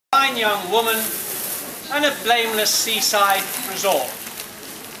fine young woman and a blameless seaside resort.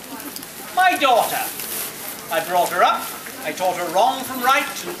 My daughter. I brought her up, I taught her wrong from right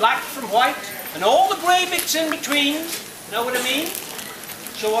and black from white and all the grey bits in between, know what I mean?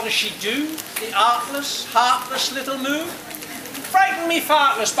 So what does she do, the artless, heartless little moo? Frighten me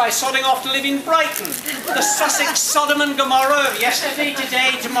fartless by sodding off to live in Brighton, the Sussex Sodom and Gomorrah of yesterday,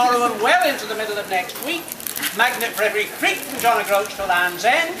 today, tomorrow and well into the middle of next week. Magnet for every creek from John O'Groats to Land's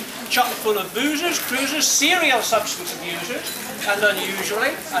End, chock full of boozers, cruisers, serial substance abusers, and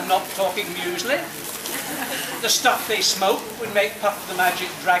unusually, I'm not talking muesli, the stuff they smoke would make Puff the Magic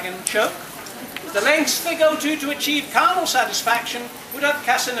Dragon choke. The lengths they go to achieve carnal satisfaction would have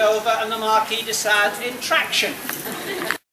Casanova and the Marquis de Sade in traction.